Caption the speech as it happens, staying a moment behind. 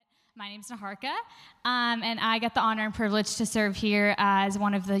My name's Naharka, and I get the honor and privilege to serve here as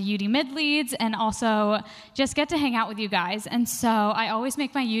one of the UD Mid leads and also just get to hang out with you guys. And so I always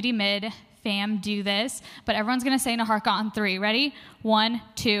make my UD Mid fam do this, but everyone's going to say Naharka on 3. Ready? 1,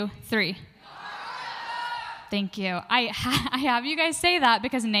 2, 3. Thank you. I have you guys say that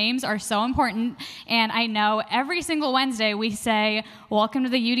because names are so important, and I know every single Wednesday we say, welcome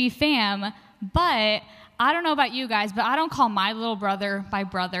to the UD fam, but I don't know about you guys, but I don't call my little brother my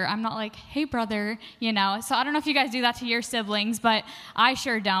brother. I'm not like, hey, brother, you know. So I don't know if you guys do that to your siblings, but I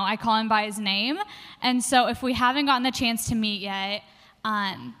sure don't. I call him by his name. And so if we haven't gotten the chance to meet yet,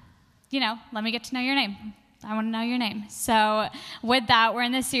 let me get to know your name. I want to know your name. So with that, we're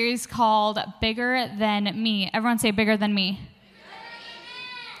in this series called Bigger Than Me. Everyone say bigger than me.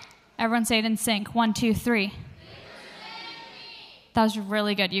 Everyone say it in sync. 1, 2, 3. That was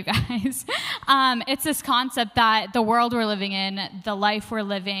really good, you guys. It's this concept that the world we're living in, the life we're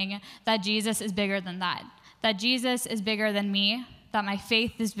living, that Jesus is bigger than that. That Jesus is bigger than me, that my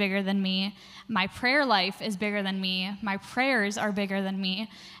faith is bigger than me, my prayer life is bigger than me, my prayers are bigger than me.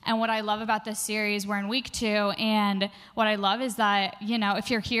 And what I love about this series, we're in week 2, and what I love is that, if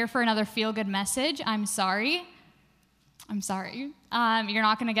you're here for another feel-good message, I'm sorry. You're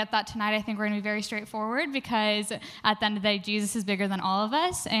not going to get that tonight. I think we're going to be very straightforward because at the end of the day, Jesus is bigger than all of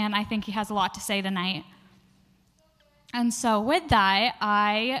us, and I think he has a lot to say tonight. And so with that,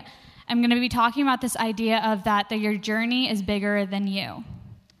 I am going to be talking about this idea of that your journey is bigger than you.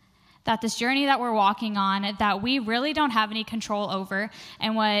 That this journey that we're walking on, that we really don't have any control over.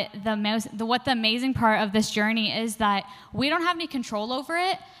 And what the amazing part of this journey is that we don't have any control over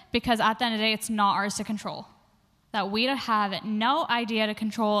it because at the end of the day, it's not ours to control. That we don't have no idea to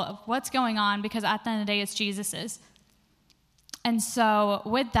control of what's going on because at the end of the day, it's Jesus's. And so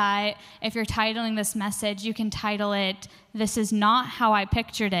with that, if you're titling this message, you can title it, "This is not how I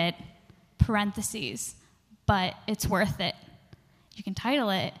pictured it," parentheses, "but it's worth it." You can title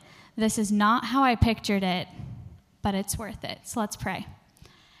it, "This is not how I pictured it, but it's worth it." So let's pray.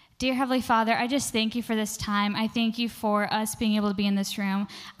 Dear Heavenly Father, I just thank you for this time. I thank you for us being able to be in this room.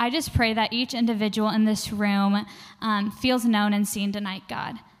 I just pray that each individual in this room feels known and seen tonight,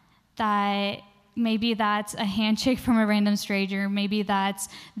 God. That maybe that's a handshake from a random stranger. Maybe that's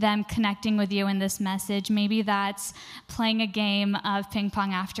them connecting with you in this message. Maybe that's playing a game of ping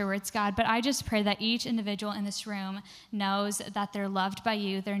pong afterwards, God. But I just pray that each individual in this room knows that they're loved by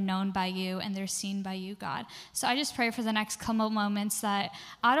you, they're known by you, and they're seen by you, God. So I just pray for the next couple of moments that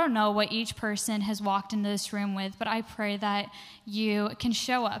I don't know what each person has walked into this room with, but I pray that you can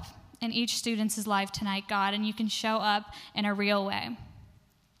show up in each student's life tonight, God, and you can show up in a real way.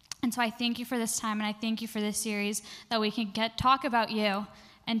 And so I thank you for this time, and I thank you for this series that we can talk about you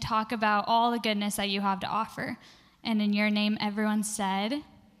and talk about all the goodness that you have to offer. And in your name, everyone said,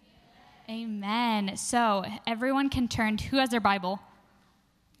 Amen. So everyone can turn to, who has their Bible?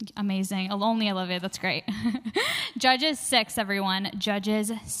 Amazing. Only Olivia, that's great. Judges 6, everyone.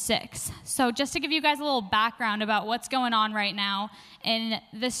 Judges 6. So just to give you guys a little background about what's going on right now in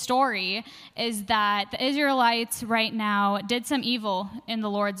this story is that the Israelites right now did some evil in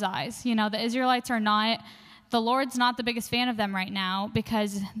the Lord's eyes. The Israelites the Lord's not the biggest fan of them right now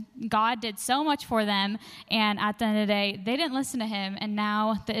because God did so much for them, and at the end of the day, they didn't listen to him, and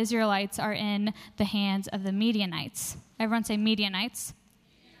now the Israelites are in the hands of the Midianites. Everyone say Midianites.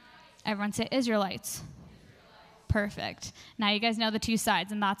 Everyone say Israelites. Perfect. Now you guys know the two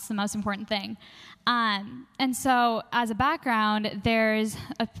sides, and that's the most important thing. And so as a background, there's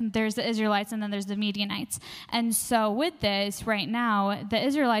the Israelites, and then there's the Midianites. And so with this, right now, the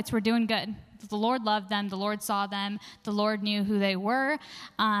Israelites were doing good. The Lord loved them. The Lord saw them. The Lord knew who they were.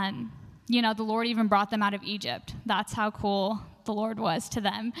 The Lord even brought them out of Egypt. That's how cool the Lord was to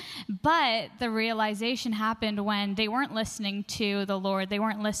them. But the realization happened when they weren't listening to the Lord. They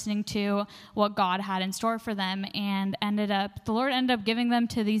weren't listening to what God had in store for them, and the Lord ended up giving them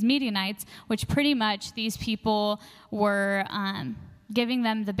to these Midianites, which pretty much these people were giving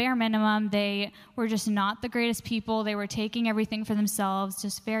them the bare minimum. They were just not the greatest people. They were taking everything for themselves,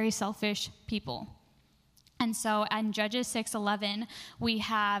 just very selfish people. And so in Judges 6:11, we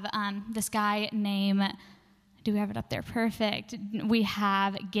have this guy named, do we have it up there? Perfect. We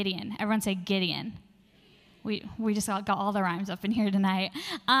have Gideon. Everyone say Gideon. We just got all the rhymes up in here tonight.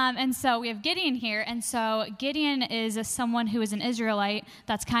 And so we have Gideon here. And so Gideon is someone who is an Israelite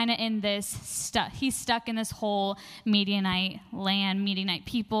that's kind of in this stuck. He's stuck in this whole Midianite land, Midianite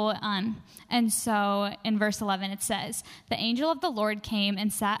people. And so in verse 11 it says, "The angel of the Lord came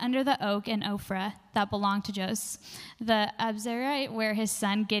and sat under the oak in Ophrah that belonged to Jos, the Abzerite, where his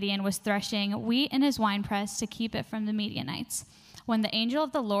son Gideon was threshing wheat in his winepress to keep it from the Midianites. When the angel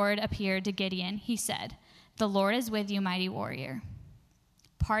of the Lord appeared to Gideon, he said, "The Lord is with you, mighty warrior."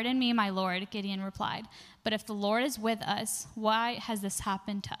 "Pardon me, my Lord," Gideon replied, "but if the Lord is with us, why has this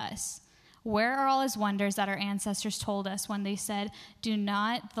happened to us? Where are all his wonders that our ancestors told us when they said, did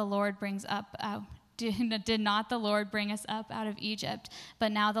not the Lord bring us up out of Egypt?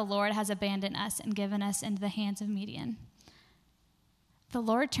 But now the Lord has abandoned us and given us into the hands of Midian." The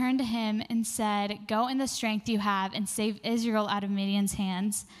Lord turned to him and said, "Go in the strength you have and save Israel out of Midian's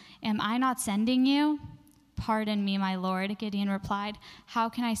hands. Am I not sending you?" "Pardon me, my Lord," Gideon replied. "How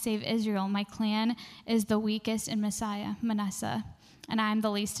can I save Israel? My clan is the weakest in Manasseh, and I am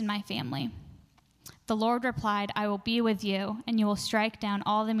the least in my family." The Lord replied, "I will be with you, and you will strike down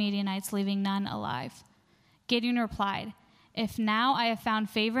all the Midianites, leaving none alive." Gideon replied, "If now I have found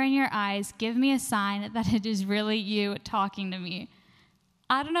favor in your eyes, give me a sign that it is really you talking to me."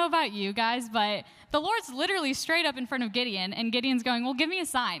 I don't know about you guys, but the Lord's literally straight up in front of Gideon, and Gideon's going, "Well, give me a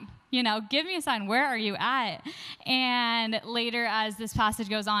sign. Give me a sign. Where are you at?" And later, as this passage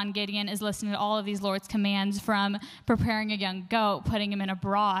goes on, Gideon is listening to all of these Lord's commands, from preparing a young goat, putting him in a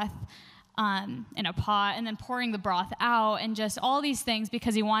broth, in a pot, and then pouring the broth out, and just all these things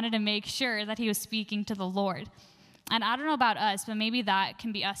because he wanted to make sure that he was speaking to the Lord. And I don't know about us, but maybe that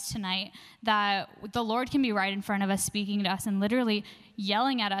can be us tonight, that the Lord can be right in front of us, speaking to us and literally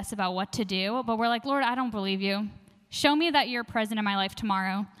yelling at us about what to do. But we're like, "Lord, I don't believe you. Show me that you're present in my life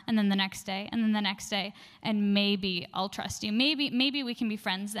tomorrow," and then the next day, and then the next day, and maybe I'll trust you. Maybe we can be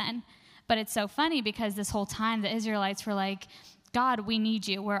friends then. But it's so funny because this whole time the Israelites were like, "God, we need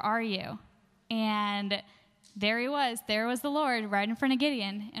you. Where are you?" And there he was. There was the Lord right in front of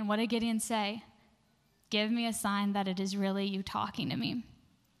Gideon. And what did Gideon say? "Give me a sign that it is really you talking to me."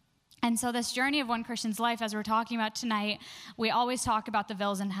 And so this journey of one Christian's life, as we're talking about tonight, we always talk about the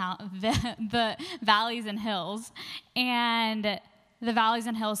valleys and hills. And the valleys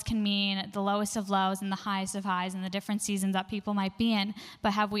and hills can mean the lowest of lows and the highest of highs and the different seasons that people might be in.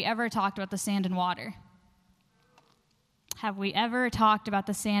 But have we ever talked about the sand and water? Have we ever talked about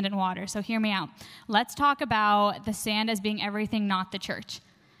the sand and water? So hear me out. Let's talk about the sand as being everything, not the church.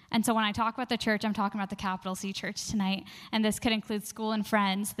 And so when I talk about the church, I'm talking about the capital C church tonight. And this could include school and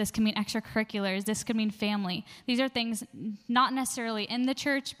friends. This could mean extracurriculars. This could mean family. These are things not necessarily in the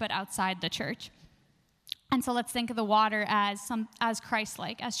church, but outside the church. And so let's think of the water as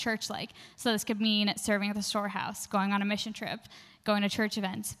Christ-like, as church-like. So this could mean serving at the storehouse, going on a mission trip, going to church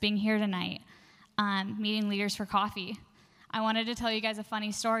events, being here tonight, meeting leaders for coffee. I wanted to tell you guys a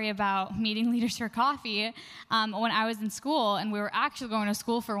funny story about meeting leaders for coffee. When I was in school, and we were actually going to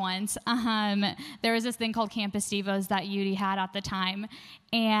school for once, there was this thing called Campus Devos that UD had at the time.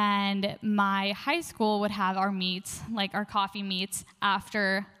 And my high school would have our meets, like our coffee meets,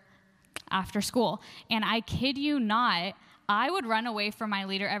 after school. And I kid you not, I would run away from my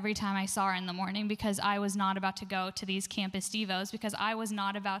leader every time I saw her in the morning because I was not about to go to these Campus Devos, because I was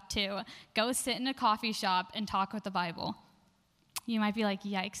not about to go sit in a coffee shop and talk with the Bible. You might be like,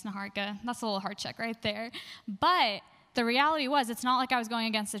 "Yikes, Naharka, that's a little heart check right there." But the reality was, it's not like I was going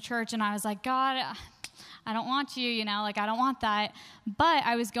against the church and I was like, "God, I don't want you, I don't want that." But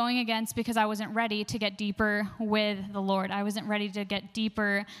I was going against because I wasn't ready to get deeper with the Lord. I wasn't ready to get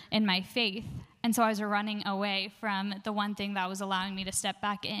deeper in my faith. And so I was running away from the one thing that was allowing me to step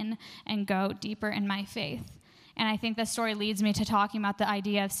back in and go deeper in my faith. And I think this story leads me to talking about the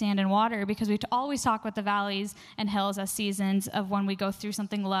idea of sand and water, because we always talk about the valleys and hills as seasons of when we go through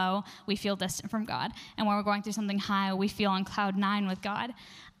something low, we feel distant from God. And when we're going through something high, we feel on cloud 9 with God.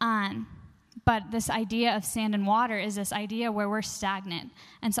 But this idea of sand and water is this idea where we're stagnant.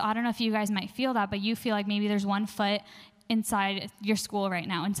 And so I don't know if you guys might feel that, but you feel like maybe there's one foot inside your school right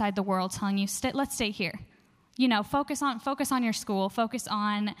now, inside the world, telling you, let's stay here. Focus on your school, focus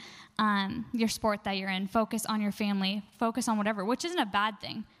on your sport that you're in, focus on your family, focus on whatever, which isn't a bad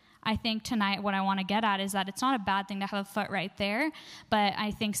thing. I think tonight what I want to get at is that it's not a bad thing to have a foot right there, but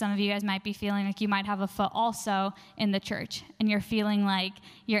I think some of you guys might be feeling like you might have a foot also in the church, and you're feeling like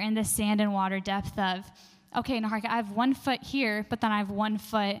you're in the sand and water depth of, okay, Naharka, I have one foot here, but then I have one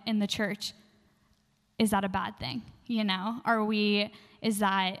foot in the church. Is that a bad thing? Is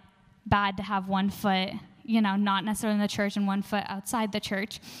that bad to have one foot, not necessarily in the church and one foot outside the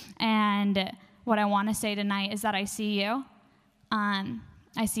church? And what I want to say tonight is that I see you.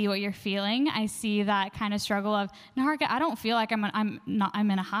 I see what you're feeling. I see that kind of struggle of, Naharka, I don't feel like I'm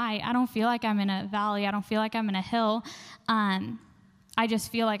in a high. I don't feel like I'm in a valley. I don't feel like I'm in a hill. I I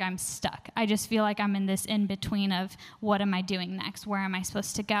just feel like I'm stuck. I just feel like I'm in this in-between of what am I doing next? Where am I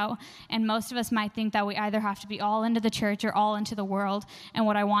supposed to go? And most of us might think that we either have to be all into the church or all into the world. And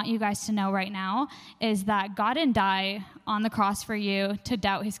what I want you guys to know right now is that God didn't die on the cross for you to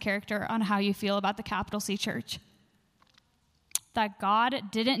doubt his character on how you feel about the capital C church. That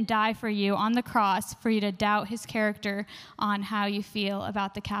God didn't die for you on the cross for you to doubt his character on how you feel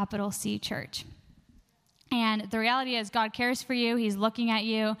about the capital C church. And the reality is God cares for you. He's looking at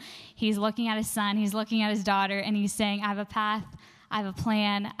you. He's looking at his son. He's looking at his daughter. And he's saying, I have a path. I have a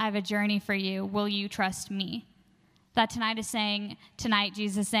plan. I have a journey for you. Will you trust me? That tonight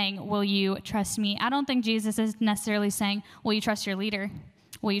Jesus is saying, will you trust me? I don't think Jesus is necessarily saying, will you trust your leader?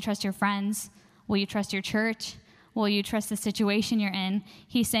 Will you trust your friends? Will you trust your church? Will you trust the situation you're in?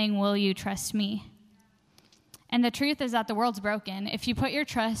 He's saying, will you trust me? And the truth is that the world's broken. If you put your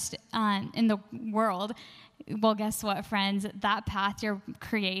trust in the world, well, guess what, friends? That path you're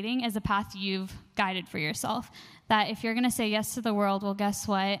creating is a path you've guided for yourself. That if you're going to say yes to the world, well, guess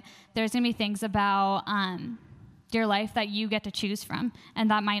what? There's going to be things about your life that you get to choose from.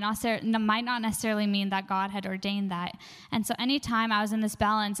 And that might not necessarily mean that God had ordained that. And so anytime I was in this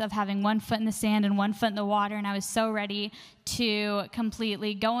balance of having one foot in the sand and one foot in the water, and I was so ready to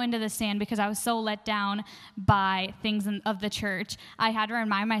completely go into the sand because I was so let down by things of the church, I had to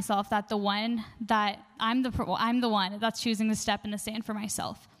remind myself that I'm the one that's choosing to step in the sand for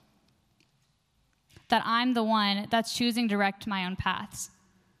myself. That I'm the one that's choosing to direct my own paths.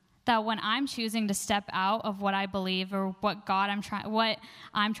 That when I'm choosing to step out of what I believe or what I'm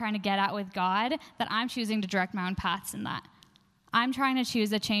trying to get at with God, that I'm choosing to direct my own paths in that. I'm trying to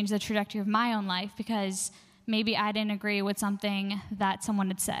choose to change the trajectory of my own life because maybe I didn't agree with something that someone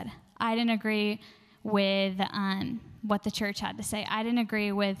had said. I didn't agree with what the church had to say. I didn't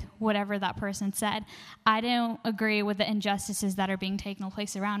agree with whatever that person said. I didn't agree with the injustices that are being taken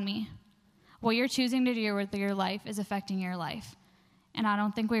place around me. What you're choosing to do with your life is affecting your life. And I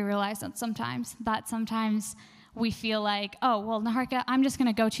don't think we realize that sometimes we feel like, oh, well, Naharka, I'm just going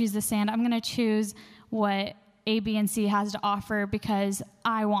to go choose the sand. I'm going to choose what A, B, and C has to offer because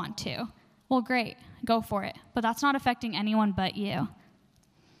I want to. Well, great, go for it. But that's not affecting anyone but you.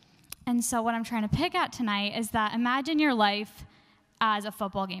 And so what I'm trying to pick at tonight is that imagine your life as a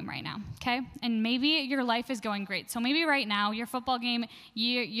football game right now, okay? And maybe your life is going great. So maybe right now, your football game,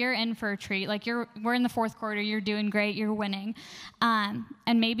 you're in for a treat. Like, we're in the fourth quarter, you're doing great, you're winning. And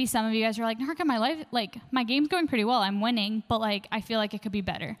maybe some of you guys are like, Naharka, my game's going pretty well. I'm winning, but, I feel like it could be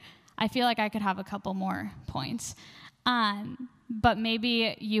better. I feel like I could have a couple more points. But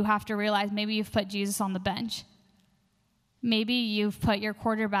maybe you have to realize maybe you've put Jesus on the bench. Maybe you've put your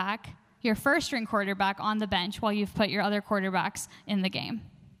first-string quarterback on the bench while you've put your other quarterbacks in the game.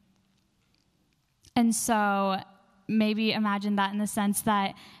 And so maybe imagine that in the sense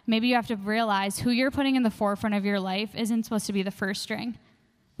that maybe you have to realize who you're putting in the forefront of your life isn't supposed to be the first string,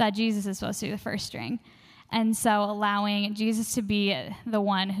 that Jesus is supposed to be the first string. And so allowing Jesus to be the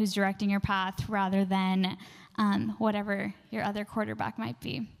one who's directing your path rather than whatever your other quarterback might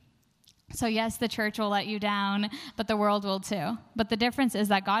be. So yes, the church will let you down, but the world will too. But the difference is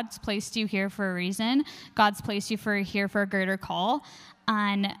that God's placed you here for a reason. God's placed you here for a greater call.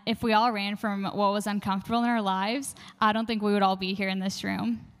 And if we all ran from what was uncomfortable in our lives, I don't think we would all be here in this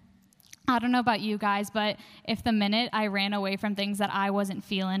room. I don't know about you guys, but if the minute I ran away from things that I wasn't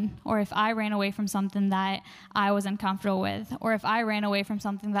feeling, or if I ran away from something that I was uncomfortable with, or if I ran away from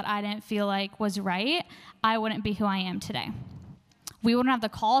something that I didn't feel like was right, I wouldn't be who I am today. We wouldn't have the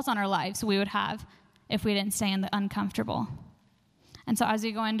calls on our lives we would have if we didn't stay in the uncomfortable. And so as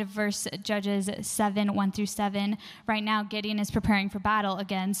we go into Judges 7, 1-7, right now Gideon is preparing for battle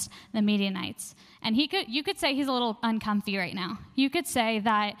against the Midianites. And you could say he's a little uncomfy right now. You could say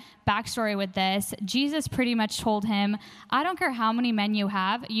that, backstory with this, Jesus pretty much told him, I don't care how many men you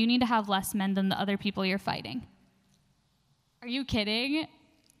have, you need to have less men than the other people you're fighting. Are you kidding?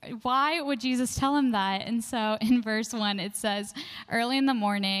 Why would Jesus tell him that? And so in verse 1, it says, early in the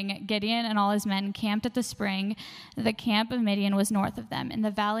morning, Gideon and all his men camped at the spring. The camp of Midian was north of them, in the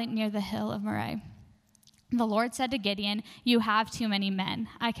valley near the hill of Moreh. The Lord said to Gideon, you have too many men.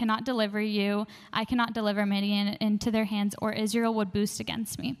 I cannot deliver Midian into their hands, or Israel would boast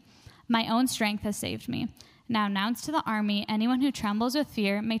against me. My own strength has saved me. Now announce to the army, anyone who trembles with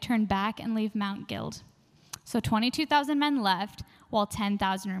fear may turn back and leave Mount Gilead. So 22,000 men left, while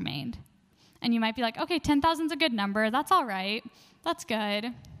 10,000 remained. And you might be like, okay, 10,000 is a good number. That's all right. That's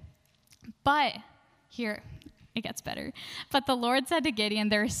good. But here, It gets better. But the Lord said to Gideon,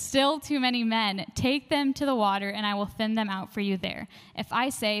 there are still too many men. Take them to the water, and I will thin them out for you there. If I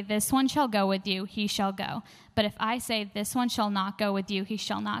say, this one shall go with you, he shall go. But if I say, this one shall not go with you, he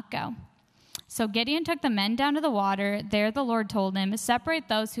shall not go. So Gideon took the men down to the water. There the Lord told him, separate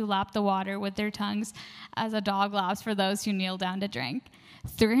those who lap the water with their tongues as a dog laps for those who kneel down to drink.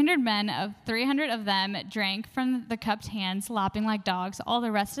 300 of them drank from the cupped hands, lapping like dogs. All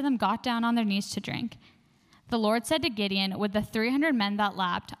the rest of them got down on their knees to drink. The Lord said to Gideon, with the 300 men that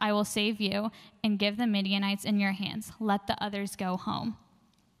lapped, I will save you and give the Midianites in your hands. Let the others go home.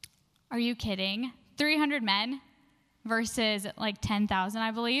 Are you kidding? 300 men versus like 10,000,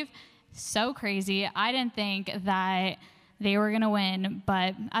 I believe. So crazy. I didn't think that they were going to win,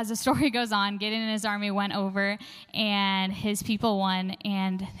 but as the story goes on, Gideon and his army went over, and his people won,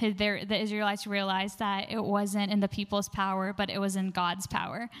 and the Israelites realized that it wasn't in the people's power, but it was in God's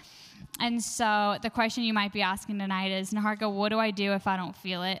power. And so the question you might be asking tonight is, Naharka, what do I do if I don't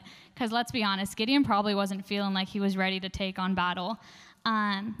feel it? Because let's be honest, Gideon probably wasn't feeling like he was ready to take on battle.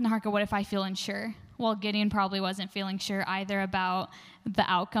 Naharka, what if I feel unsure? Well, Gideon probably wasn't feeling sure either about the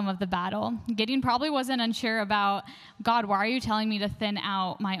outcome of the battle. Gideon probably wasn't unsure about, God, why are you telling me to thin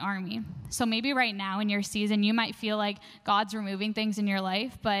out my army? So maybe right now in your season, you might feel like God's removing things in your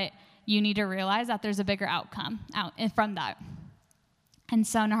life, but you need to realize that there's a bigger outcome out from that. And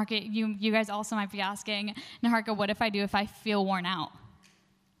so, Naharka, you guys also might be asking, Naharka, what if I feel worn out?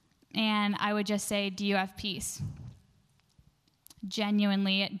 And I would just say, do you have peace?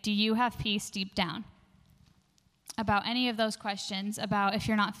 Genuinely, do you have peace deep down? About any of those questions, about if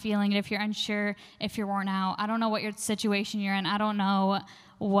you're not feeling it, if you're unsure, if you're worn out. I don't know what your situation you're in. I don't know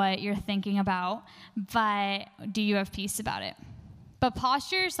what you're thinking about, but do you have peace about it? But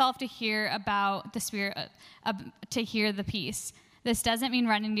posture yourself to hear about the Spirit, to hear the peace. This doesn't mean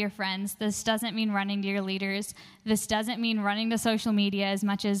running to your friends. This doesn't mean running to your leaders. This doesn't mean running to social media as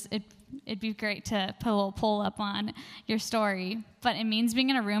much as it'd be great to put a little pull up on your story. But it means being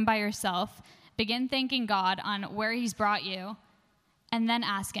in a room by yourself. Begin thanking God on where he's brought you, and then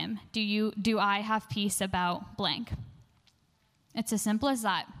ask him, do I have peace about blank? It's as simple as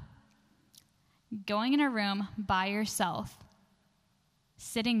that. Going in a room by yourself,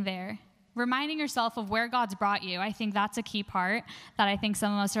 sitting there, reminding yourself of where God's brought you. I think that's a key part that I think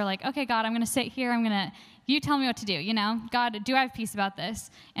some of us are like, okay, God, I'm going to sit here. You tell me what to do. God, do I have peace about this?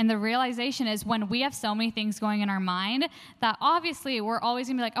 And the realization is when we have so many things going in our mind that obviously we're always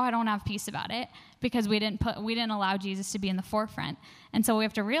going to be like, oh, I don't have peace about it because we didn't allow Jesus to be in the forefront. And so what we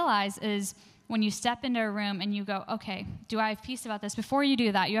have to realize is when you step into a room and you go, okay, do I have peace about this? Before you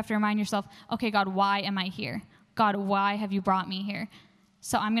do that, you have to remind yourself, okay, God, why am I here? God, why have you brought me here?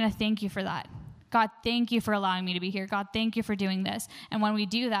 So I'm going to thank you for that. God, thank you for allowing me to be here. God, thank you for doing this. And when we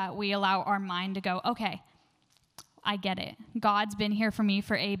do that, we allow our mind to go, okay, I get it. God's been here for me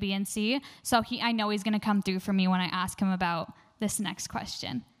for A, B, and C. So I know he's going to come through for me when I ask him about this next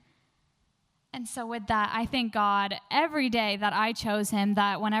question. And so with that, I thank God every day that I chose him,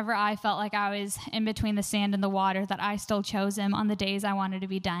 that whenever I felt like I was in between the sand and the water, that I still chose him on the days I wanted to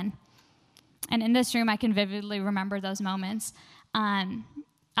be done. And in this room, I can vividly remember those moments.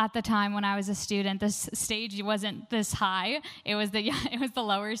 At the time when I was a student, this stage wasn't this high. It was the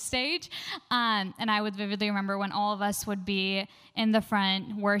lower stage. And I would vividly remember when all of us would be in the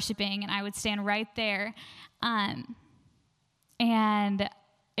front worshiping, and I would stand right there. And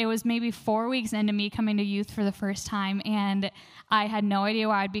it was maybe 4 weeks into me coming to youth for the first time, and I had no idea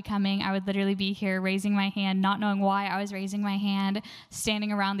why I'd be coming. I would literally be here raising my hand, not knowing why I was raising my hand,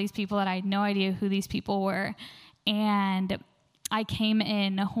 standing around these people that I had no idea who these people were. And I came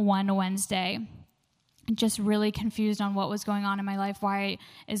in one Wednesday just really confused on what was going on in my life. Why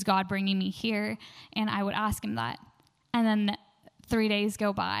is God bringing me here? And I would ask him that. And then 3 days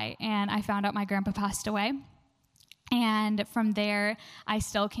go by, and I found out my grandpa passed away. And from there, I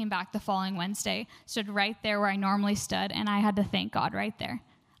still came back the following Wednesday, stood right there where I normally stood, and I had to thank God right there.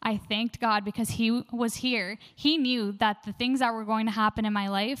 I thanked God because he was here. He knew that the things that were going to happen in my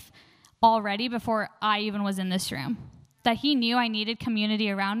life already before I even was in this room. That he knew I needed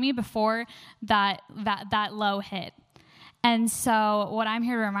community around me before that low hit. And so what I'm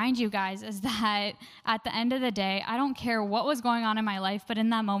here to remind you guys is that at the end of the day, I don't care what was going on in my life, but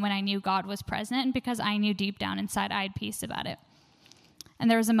in that moment I knew God was present because I knew deep down inside I had peace about it. And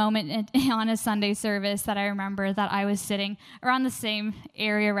there was a moment on a Sunday service that I remember that I was sitting around the same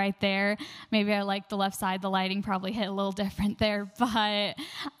area right there. Maybe I liked the left side. The lighting probably hit a little different there, but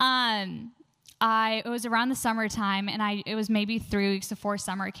it was around the summertime, and it was maybe 3 weeks before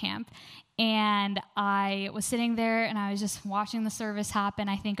summer camp. And I was sitting there and I was just watching the service happen.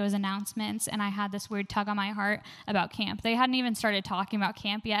 I think it was announcements. And I had this weird tug on my heart about camp. They hadn't even started talking about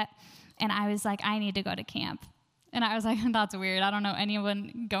camp yet. And I was like, I need to go to camp. And I was like, that's weird. I don't know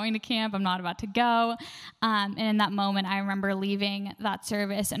anyone going to camp. I'm not about to go. And in that moment, I remember leaving that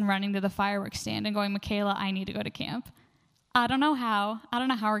service and running to the fireworks stand and going, Michaela, I need to go to camp. I don't know how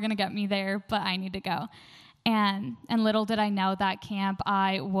we're going to get me there, but I need to go. And little did I know that camp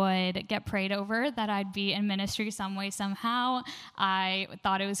I would get prayed over, that I'd be in ministry some way, somehow. I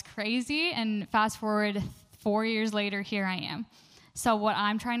thought it was crazy. And fast forward 4 years later, here I am. So what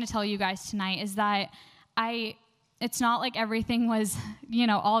I'm trying to tell you guys tonight is that it's not like everything was,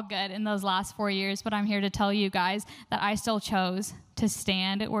 all good in those last 4 years, but I'm here to tell you guys that I still chose to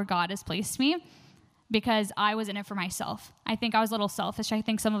stand where God has placed me because I was in it for myself. I think I was a little selfish. I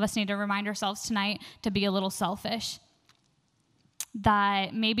think some of us need to remind ourselves tonight to be a little selfish.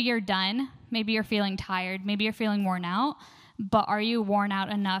 That maybe you're done, maybe you're feeling tired, maybe you're feeling worn out, but are you worn out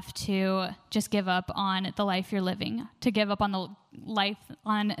enough to just give up on the life you're living, to give up on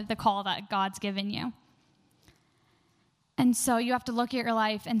the call that God's given you? And so you have to look at your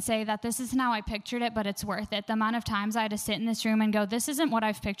life and say that this isn't how I pictured it, but it's worth it. The amount of times I had to sit in this room and go, this isn't what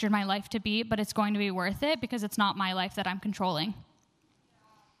I've pictured my life to be, but it's going to be worth it because it's not my life that I'm controlling.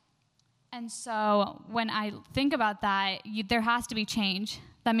 And so when I think about that, there has to be change.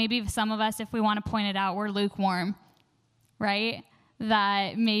 That maybe some of us, if we want to point it out, we're lukewarm, right?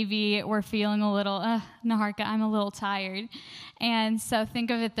 That maybe we're feeling a little, Naharka, I'm a little tired. And so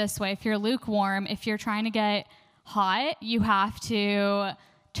think of it this way. If you're lukewarm, if you're trying to get hot, you have to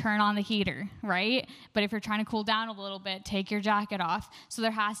turn on the heater, right? But if you're trying to cool down a little bit, take your jacket off. So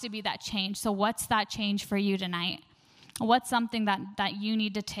there has to be that change. So what's that change for you tonight? What's something that you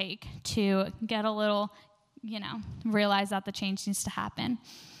need to take to get a little, realize that the change needs to happen?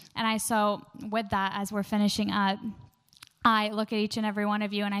 And so with that, as we're finishing up, I look at each and every one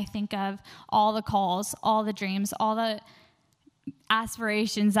of you and I think of all the calls, all the dreams, all the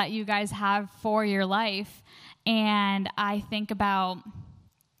aspirations that you guys have for your life. And I think about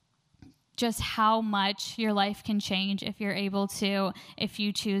just how much your life can change if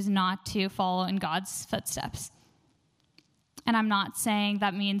you choose not to follow in God's footsteps. And I'm not saying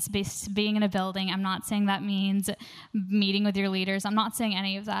that means being in a building. I'm not saying that means meeting with your leaders. I'm not saying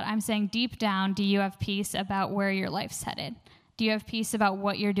any of that. I'm saying deep down, do you have peace about where your life's headed? Do you have peace about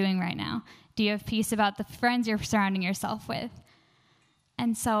what you're doing right now? Do you have peace about the friends you're surrounding yourself with?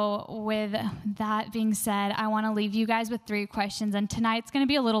 And so with that being said, I want to leave you guys with 3 questions. And tonight's going to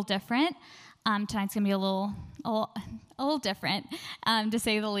be a little different. Tonight's going to be a little different, to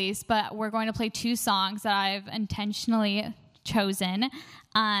say the least. But we're going to play 2 songs that I've intentionally chosen.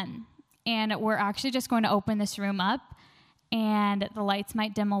 And we're actually just going to open this room up. And the lights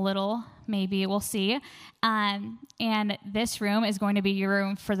might dim a little. Maybe we'll see. And this room is going to be your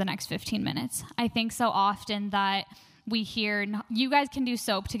room for the next 15 minutes. I think so often that we hear, you guys can do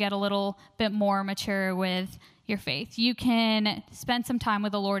SOAP to get a little bit more mature with your faith. You can spend some time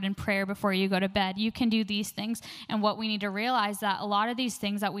with the Lord in prayer before you go to bed. You can do these things. And what we need to realize that a lot of these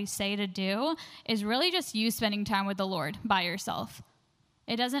things that we say to do is really just you spending time with the Lord by yourself.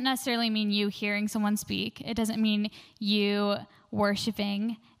 It doesn't necessarily mean you hearing someone speak. It doesn't mean you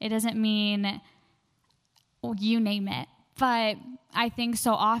worshiping. It doesn't mean, you name it. But I think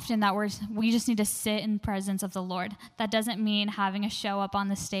so often that we just need to sit in the presence of the Lord. That doesn't mean having a show up on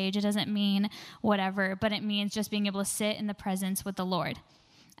the stage. It doesn't mean whatever, but it means just being able to sit in the presence with the Lord.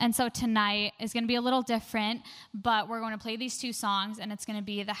 And so tonight is going to be a little different, but we're going to play these 2 songs, and it's going to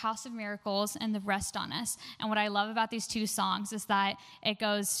be The House of Miracles and The Rest on Us. And what I love about these 2 songs is that it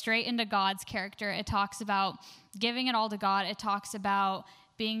goes straight into God's character. It talks about giving it all to God. It talks about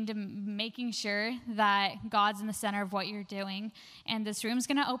making sure that God's in the center of what you're doing. And this room's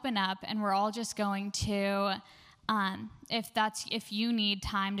going to open up, and we're all just going to, if you need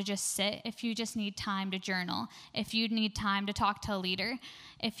time to just sit, if you just need time to journal, if you need time to talk to a leader,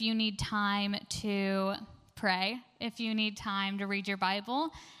 if you need time to pray, if you need time to read your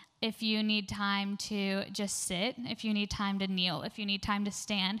Bible, if you need time to just sit, if you need time to kneel, if you need time to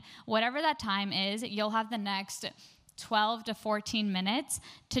stand, whatever that time is, you'll have the next 12 to 14 minutes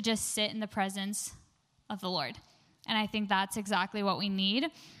to just sit in the presence of the Lord. And I think that's exactly what we need.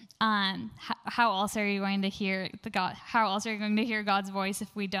 How else are you going to hear How else are you going to hear God's voice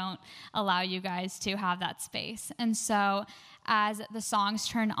if we don't allow you guys to have that space? And so as the songs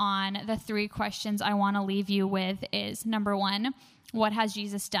turn on, the 3 questions I want to leave you with is, number 1, what has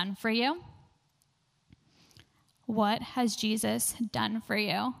Jesus done for you? What has Jesus done for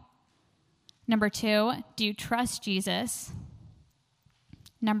you? Number 2, do you trust Jesus?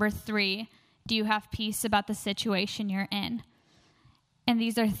 Number 3, do you have peace about the situation you're in? And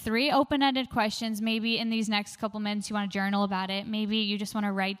these are 3 open-ended questions. Maybe in these next couple minutes you want to journal about it. Maybe you just want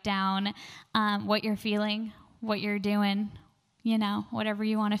to write down what you're feeling, what you're doing, whatever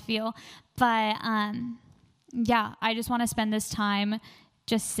you want to feel. But I just want to spend this time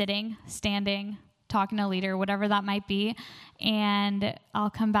just sitting, standing, talking to a leader, whatever that might be. And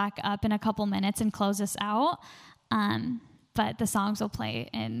I'll come back up in a couple minutes and close this out. But the songs will play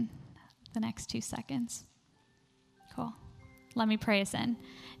in the next 2 seconds. Cool. Let me pray us in.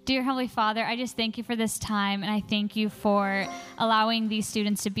 Dear Heavenly Father, I just thank you for this time, and I thank you for allowing these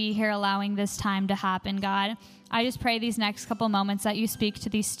students to be here, allowing this time to happen, God. I just pray these next couple moments that you speak to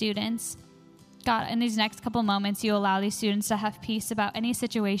these students. God, in these next couple moments, you allow these students to have peace about any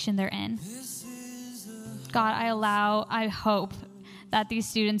situation they're in. God, I hope that these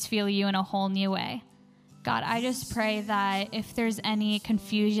students feel you in a whole new way. God, I just pray that if there's any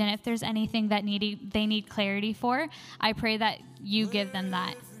confusion, if there's anything that they need clarity for, I pray that you give them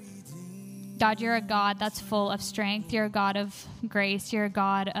that. God, you're a God that's full of strength. You're a God of grace. You're a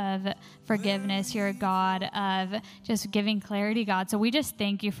God of forgiveness. You're a God of just giving clarity, God. So we just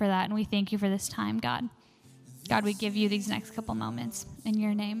thank you for that, and we thank you for this time, God. God, we give you these next couple moments. In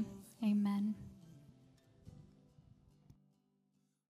your name, amen.